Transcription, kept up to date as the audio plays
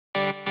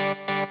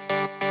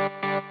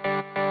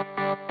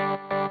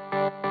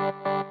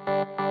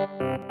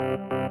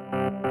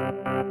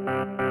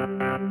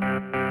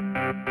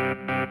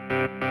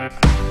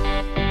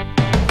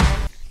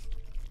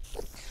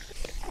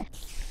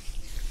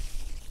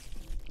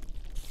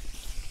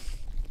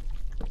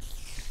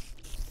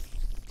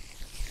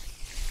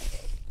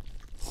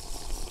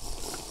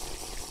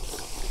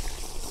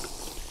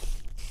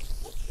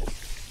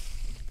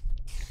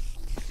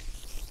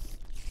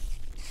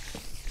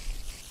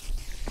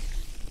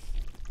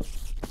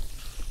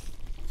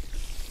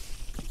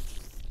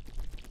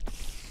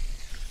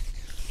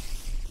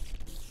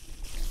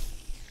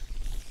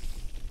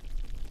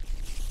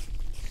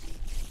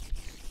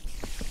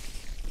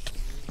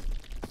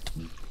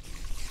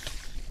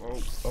Oh,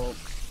 oh,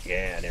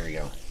 yeah, there we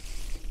go.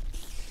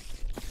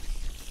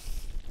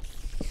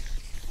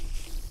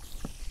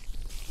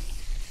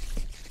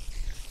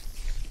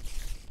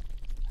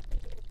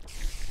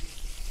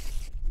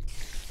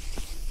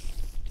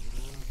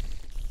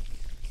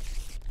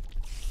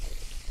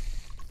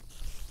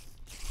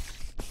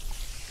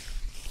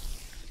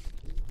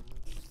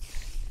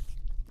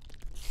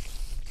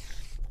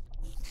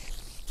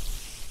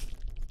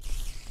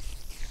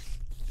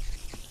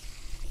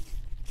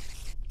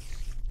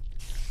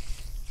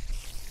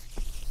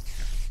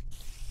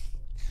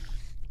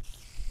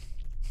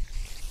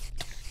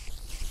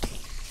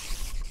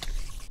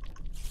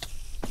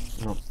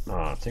 Oh,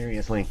 oh,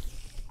 seriously?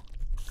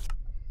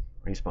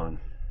 Respawn.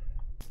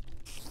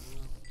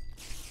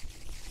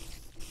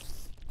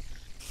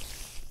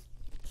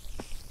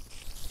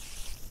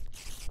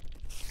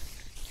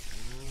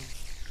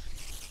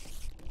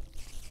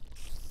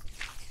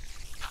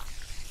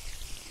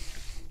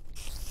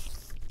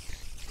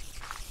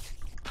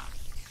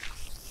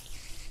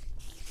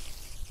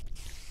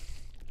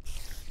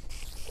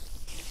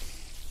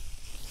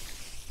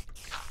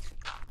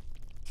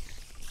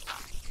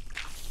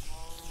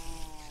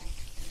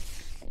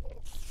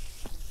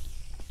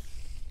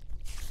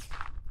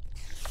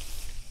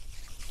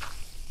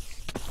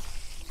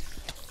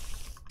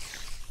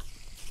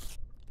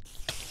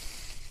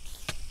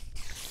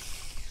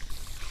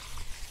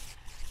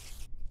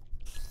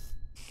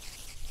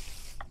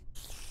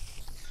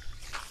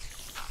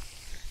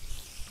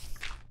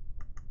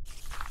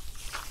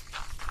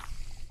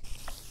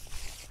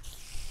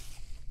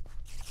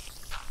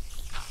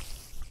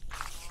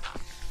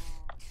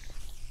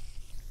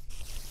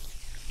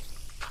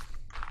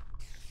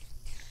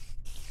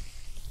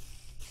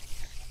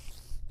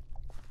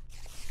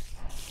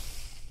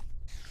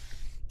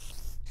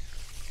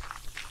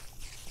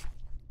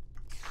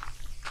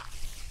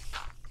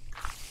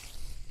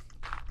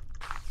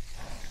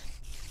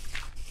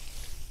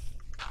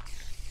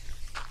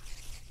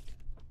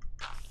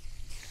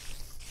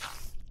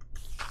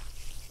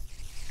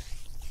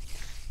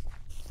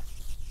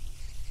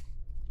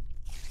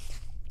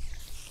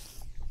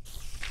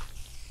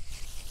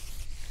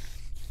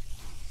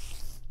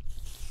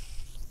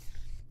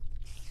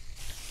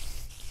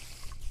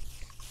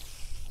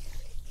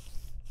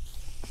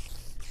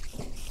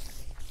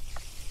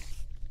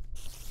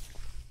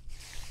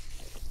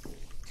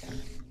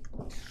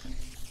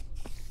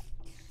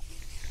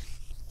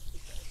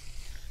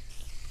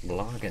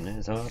 Blocking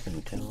this up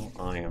until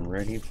I am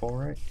ready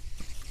for it.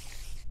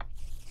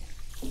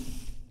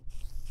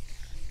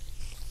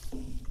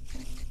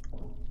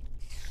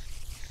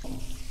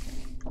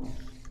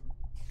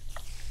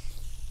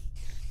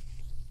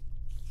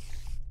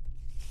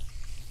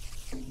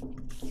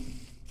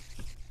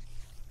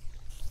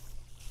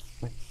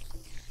 Wait.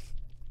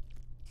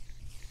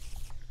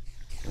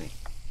 Wait.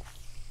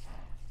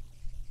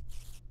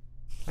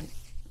 Wait.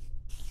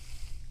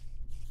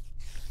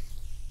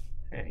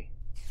 Hey.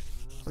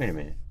 Wait a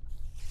minute.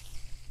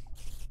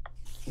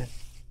 Yeah.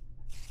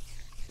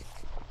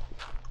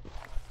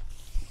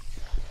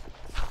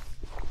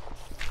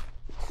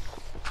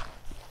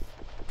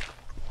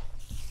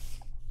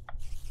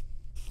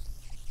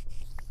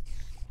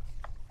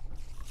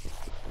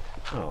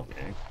 Oh,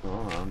 okay.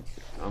 Well,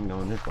 I'm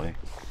going this way.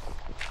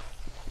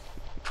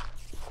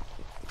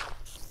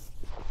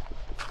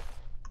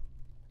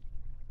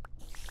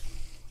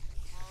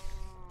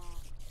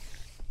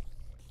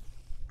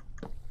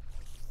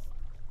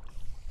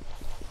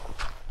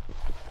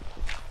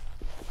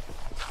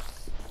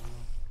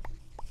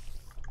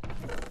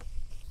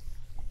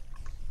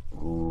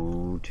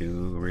 Ooh,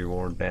 2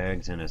 reward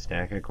bags and a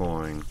stack of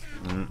coin.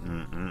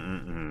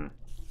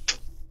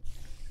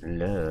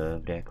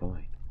 Love that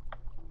coin.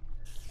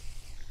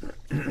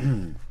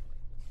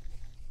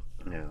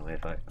 No,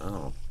 if I...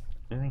 Oh.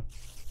 Really?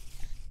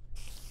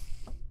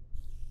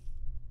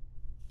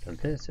 So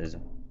this is...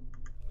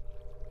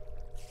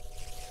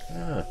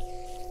 Ah.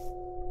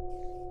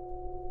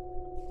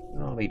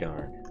 I'll be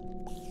darned.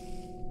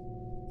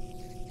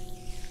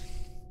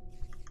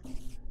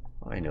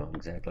 I know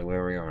exactly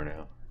where we are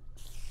now.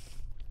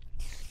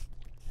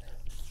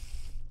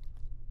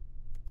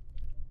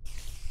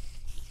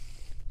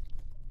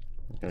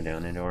 Go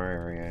down into our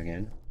area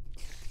again.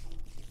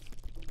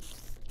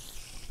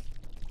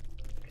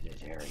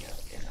 This area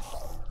is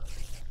hard.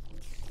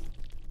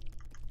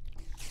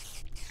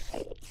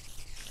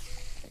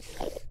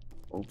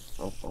 Oh,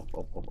 oh, oh, oh,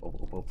 oh, oh,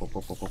 oh, oh,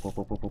 oh, oh,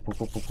 oh, oh,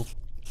 oh, oh, oh.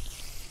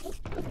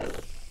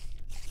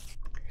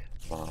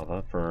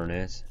 Lava,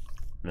 furnace,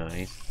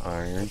 nice,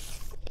 iron,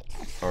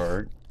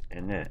 heart,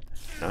 and net.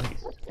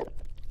 Nice.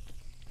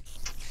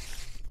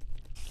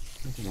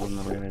 This is one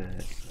look at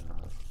that.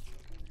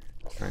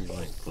 Trying to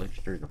like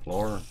glitch through the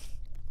floor.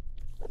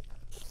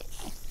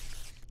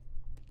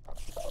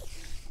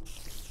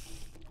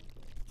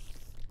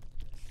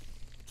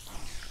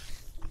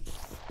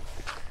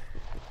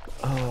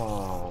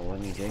 Oh,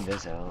 let me dig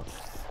this out.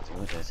 See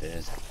what this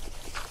is.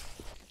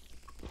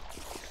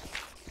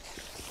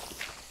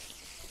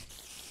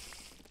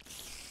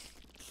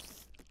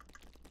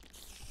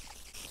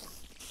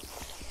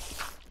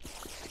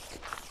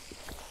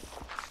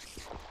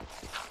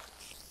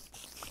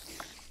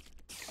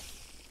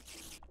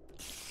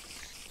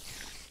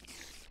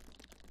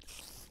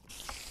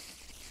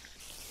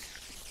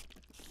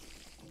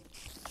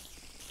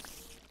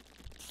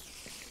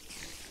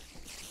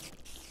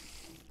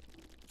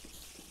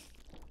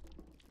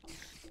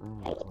 Oh,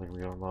 looks like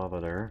we got lava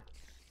there.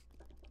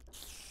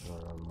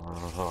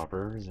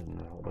 Hoppers and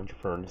a whole bunch of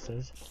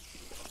furnaces.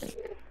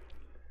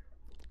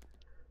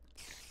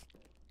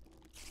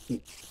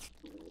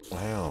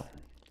 Wow.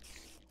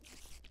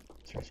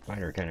 Is our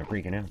spider kind of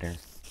freaking out there?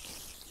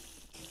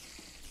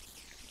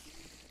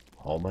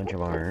 Whole bunch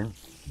of iron.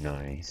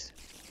 Nice.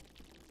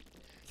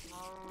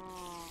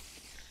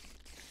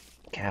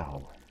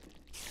 Cow.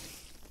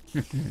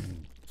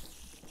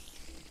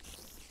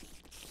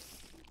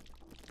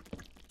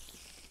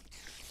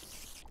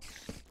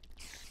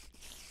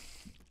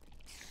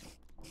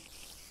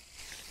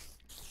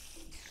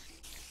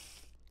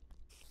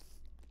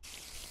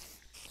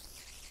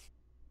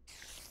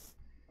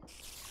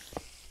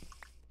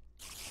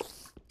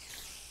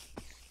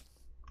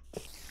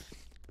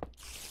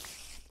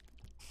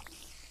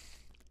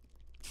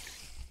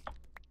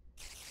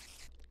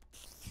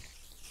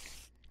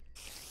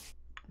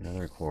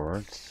 Another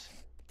quartz.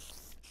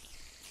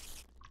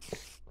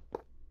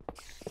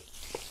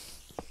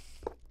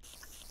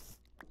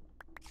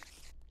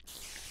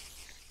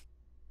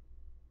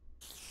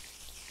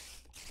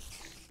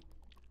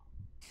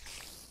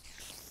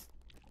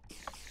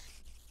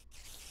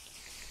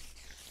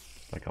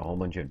 Like a whole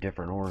bunch of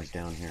different ores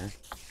down here.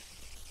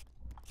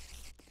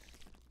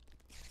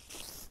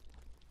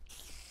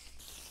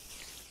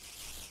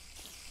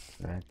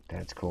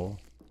 That's cool.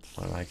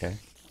 I like that.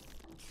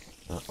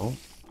 Oh.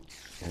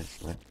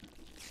 What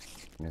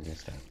is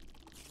this stuff?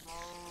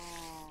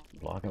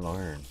 Block of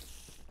iron.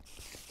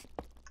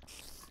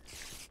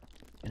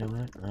 You know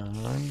what? I'm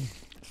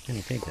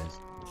gonna take this.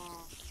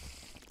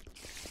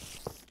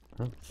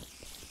 Oh.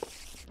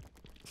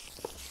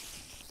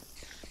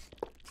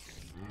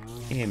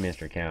 Hey,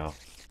 Mr. Cow.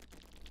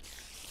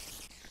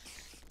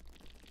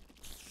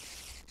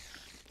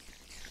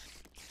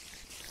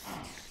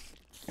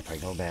 If I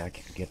go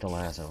back, get the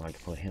lasso, I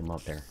can put him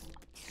up there.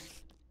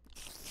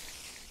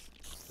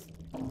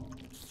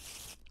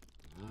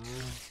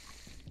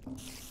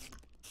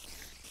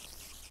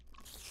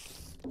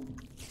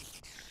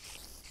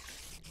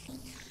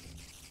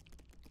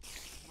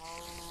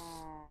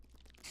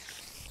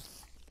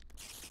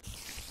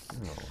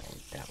 Oh,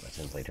 that was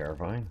simply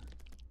terrifying.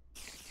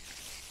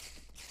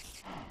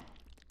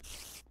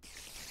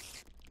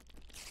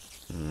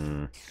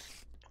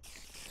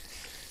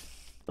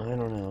 I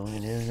don't know,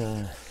 it is,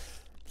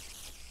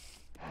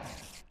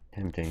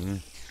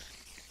 tempting.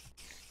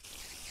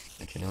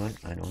 But you know what?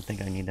 I don't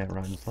think I need that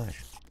rotten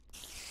flesh.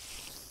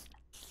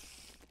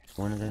 It's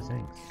one of those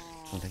things.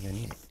 I don't think I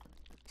need it.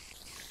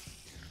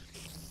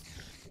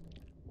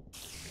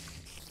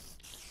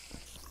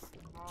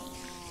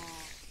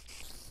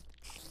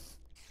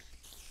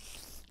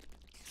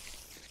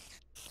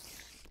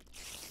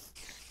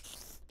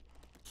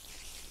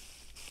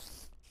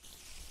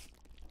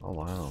 Oh,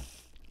 wow.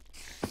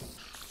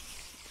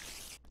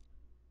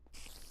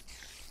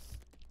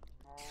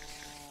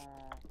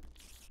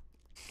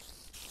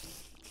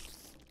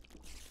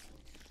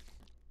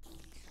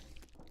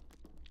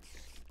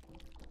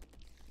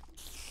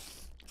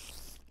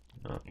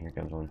 Oh, here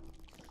comes one.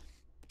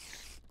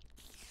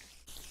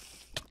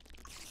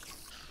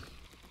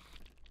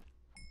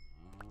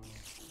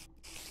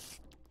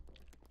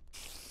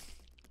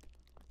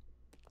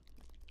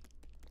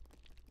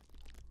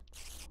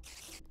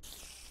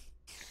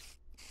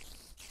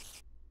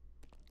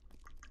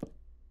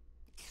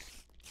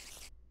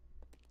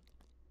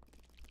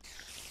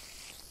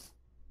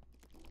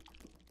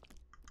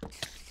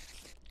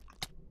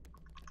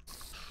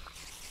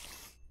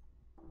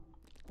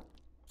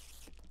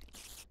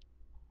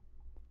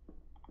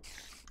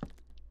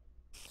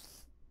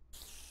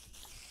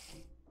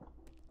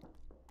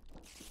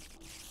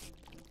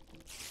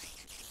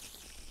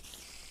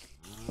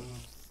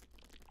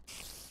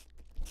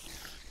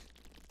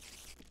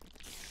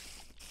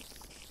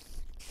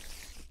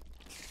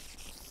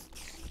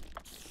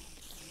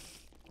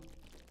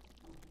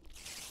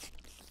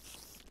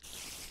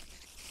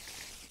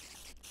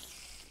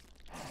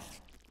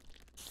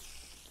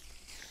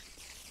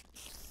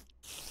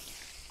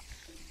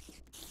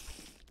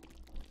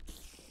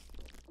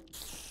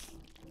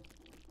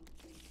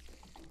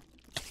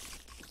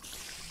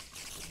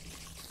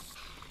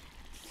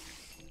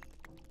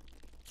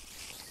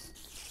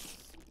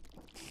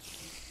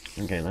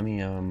 Okay, let me,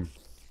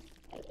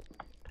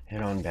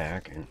 head on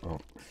back and,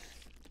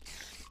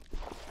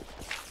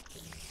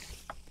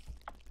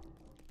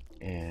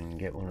 and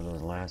get one of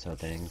those lasso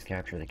things,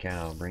 capture the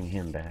cow, bring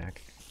him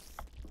back.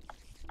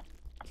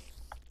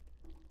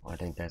 Well, I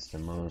think that's the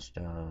most,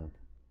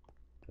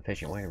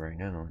 efficient way right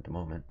now at the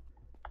moment.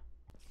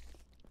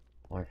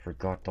 Oh, I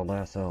forgot the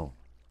lasso.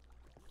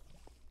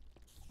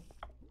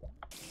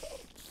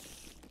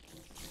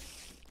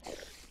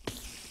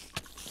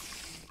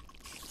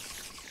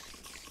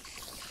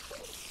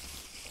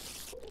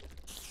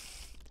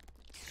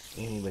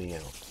 Anybody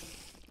else?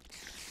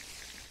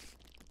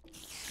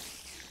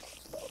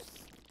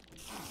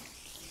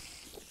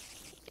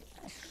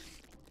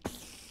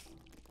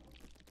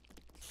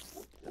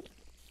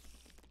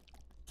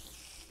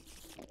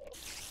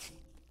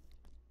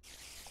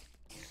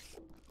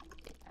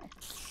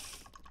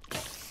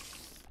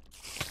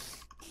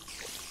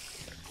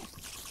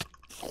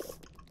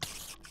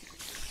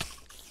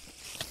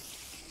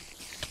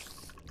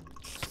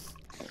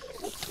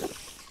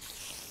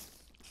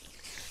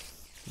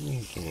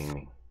 kidding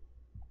me?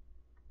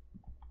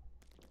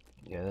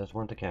 Yeah, this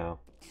one's a cow.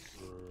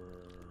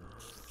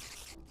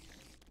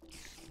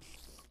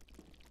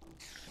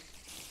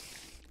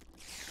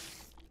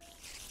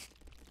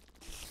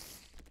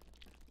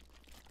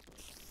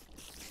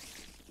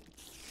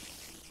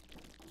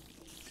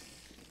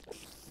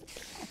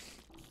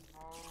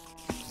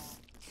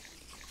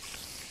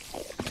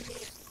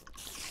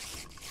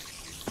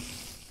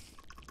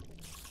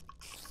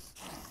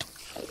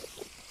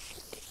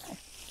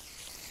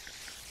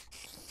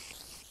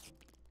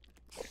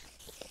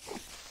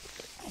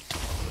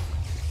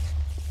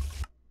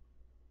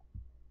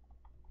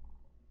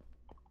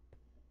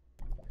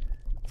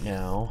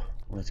 Now,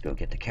 let's go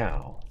get the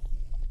cow.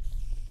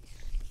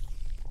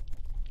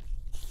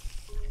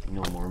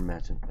 No more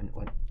messing.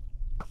 What?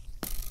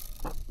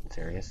 Oh,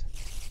 serious?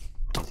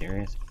 You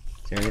serious?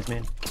 Serious,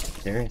 man?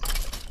 Serious?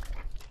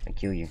 I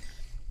kill you.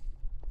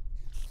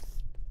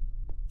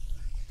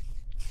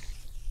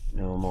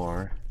 No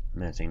more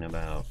messing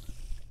about.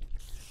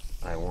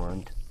 I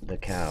want the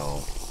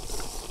cow.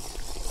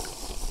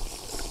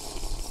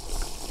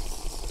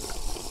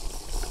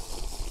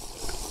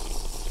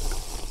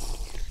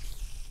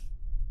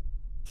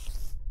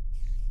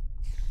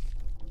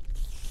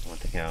 Want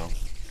the cow.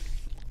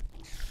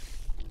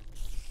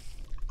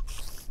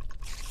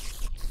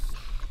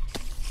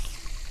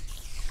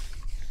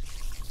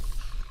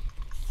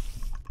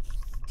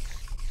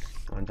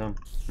 Want some?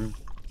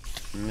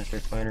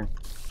 Mr. Spider?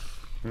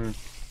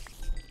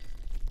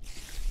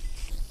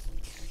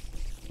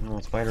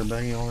 Little spider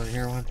buddy over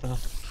here wants some?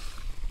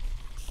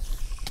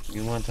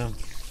 You want some?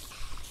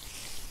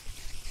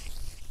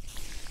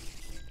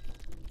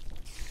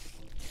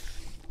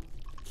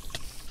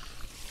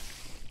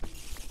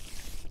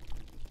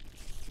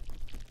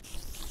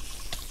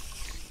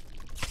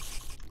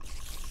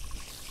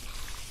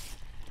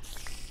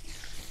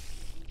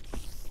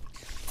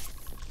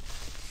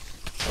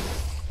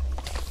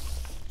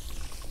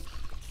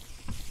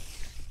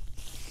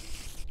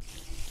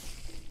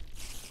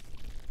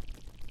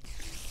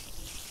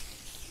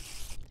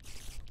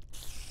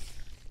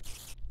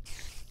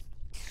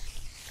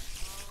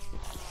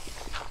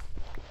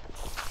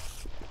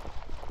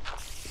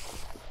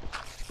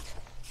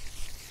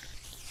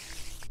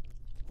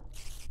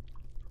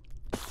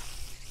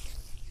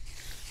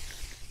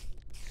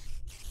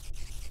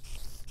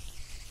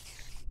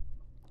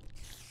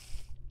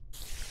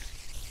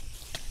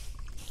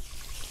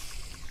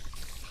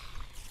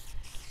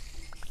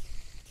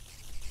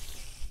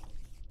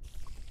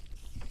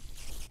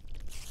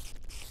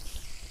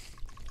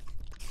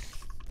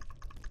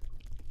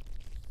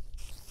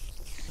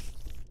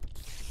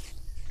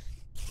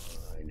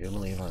 I do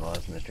believe I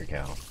lost Mr.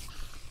 Cow.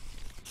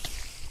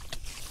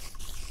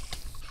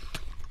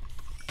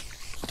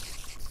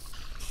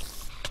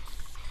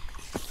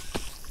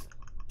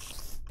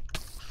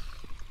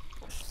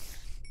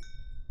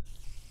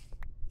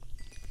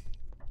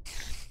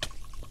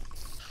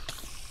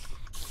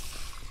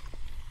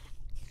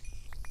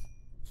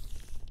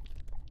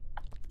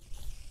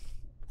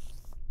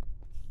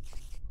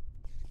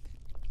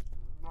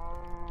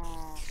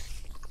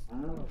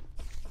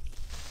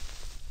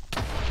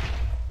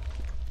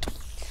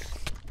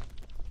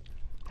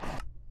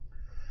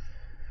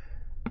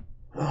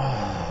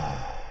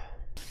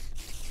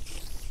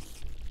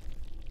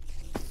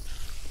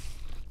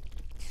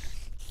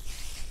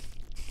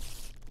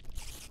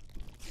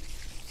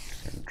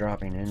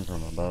 Dropping in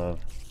from above.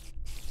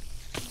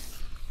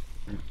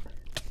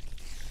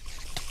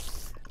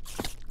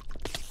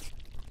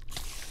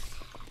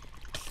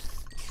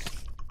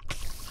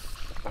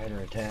 Spider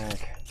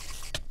attack.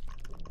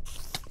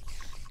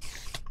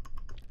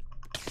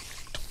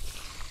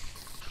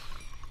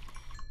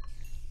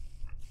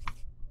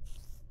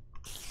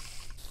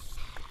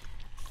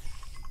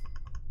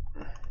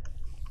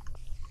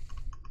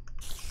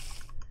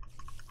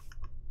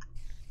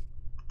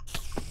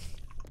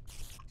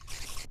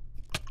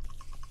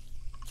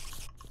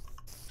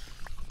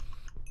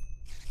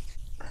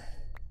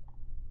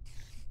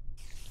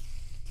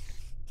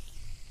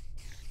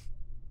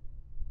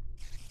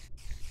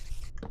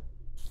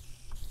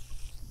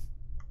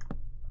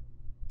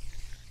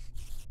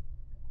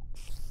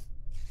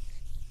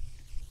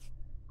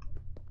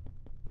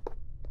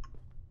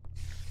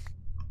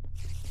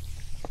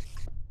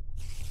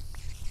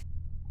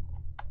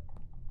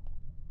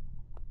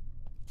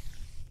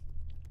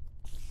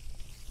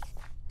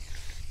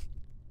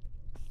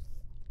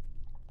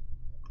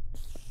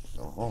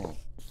 Oh.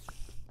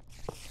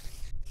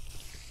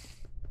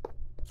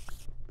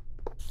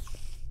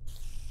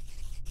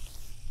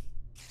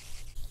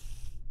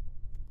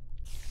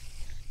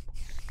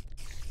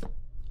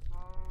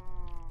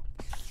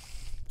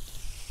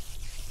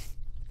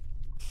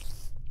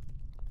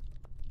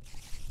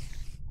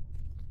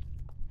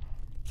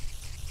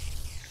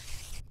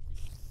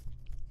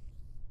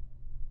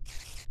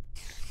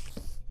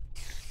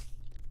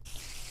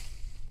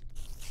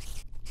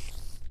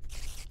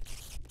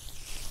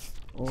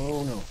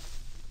 Oh no.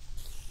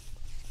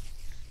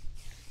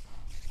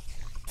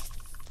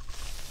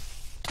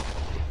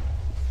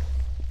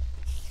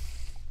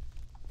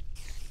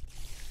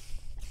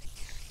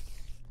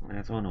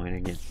 That's one way to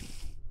get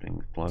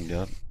things plugged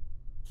up.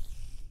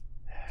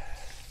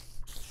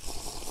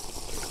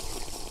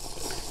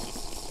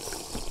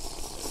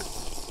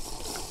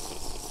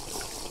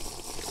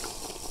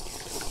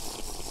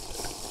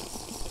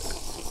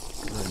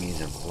 I'm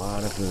using a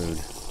lot of food.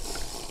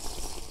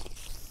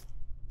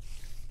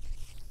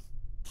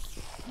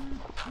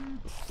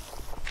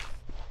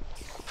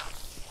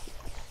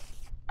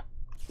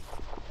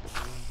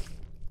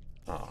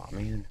 Aw,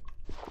 man.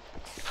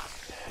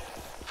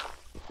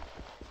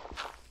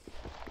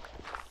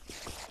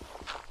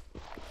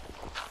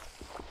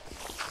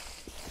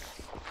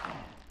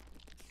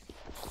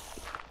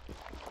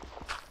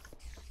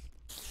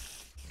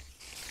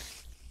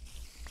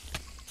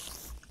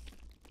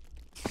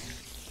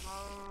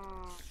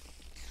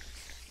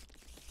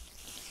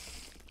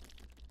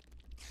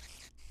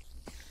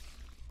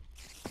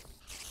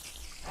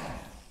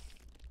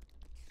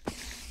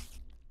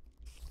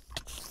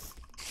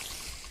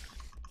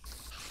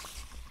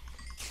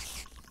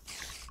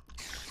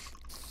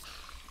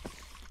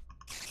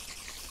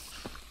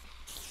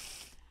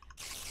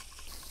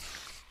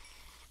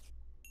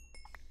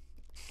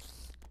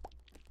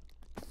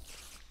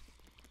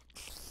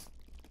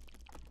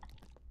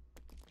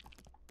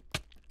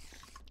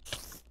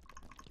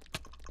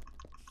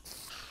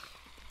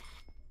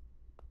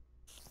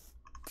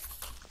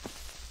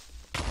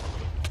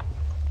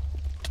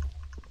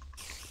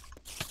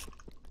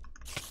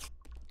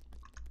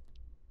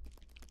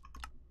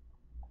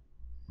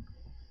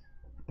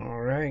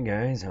 Alright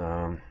guys,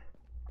 I'm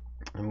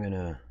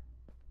gonna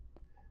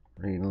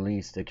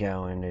release the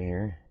cow into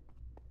here.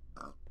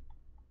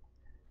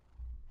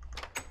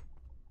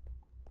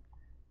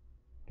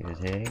 Get his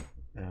hay.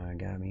 I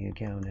got me a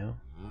cow now.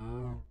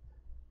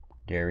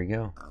 There we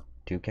go.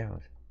 2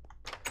 cows.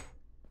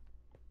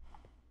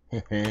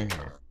 Now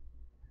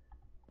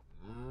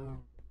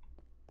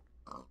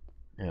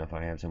if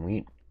I have some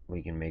wheat,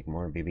 we can make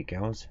more baby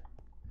cows.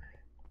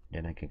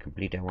 Then I can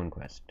complete that one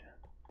quest.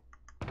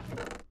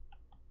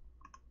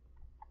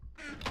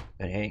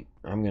 But hey,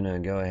 I'm gonna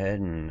go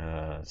ahead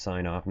and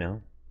sign off now.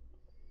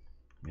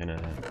 I'm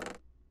gonna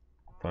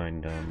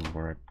find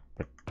where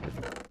I put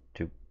the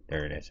 2.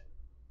 There it is.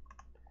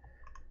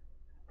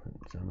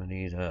 Put some of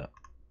these up.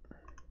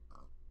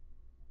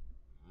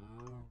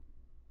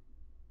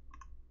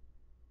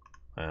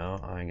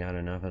 Well, I got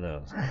enough of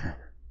those.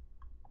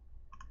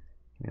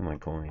 Give me my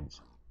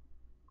coins.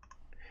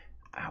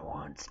 I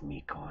want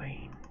me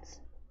coins.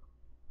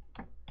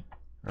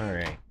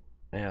 Alright.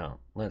 Now,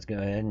 let's go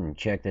ahead and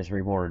check this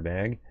reward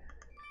bag.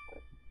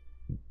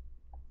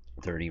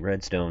 30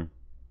 redstone.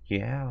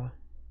 Yeah.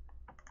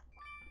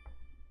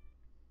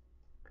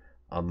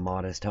 A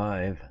modest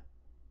hive.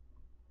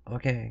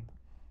 Okay.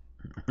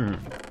 Yeah,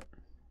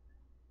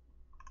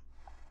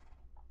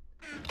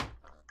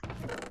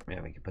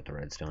 we can put the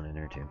redstone in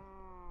there too.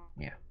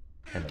 Yeah,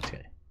 that looks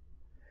good.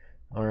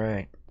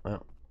 Alright,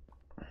 well.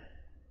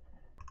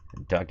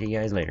 Talk to you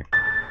guys later.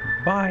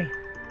 Bye.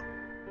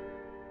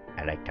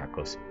 I like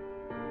tacos.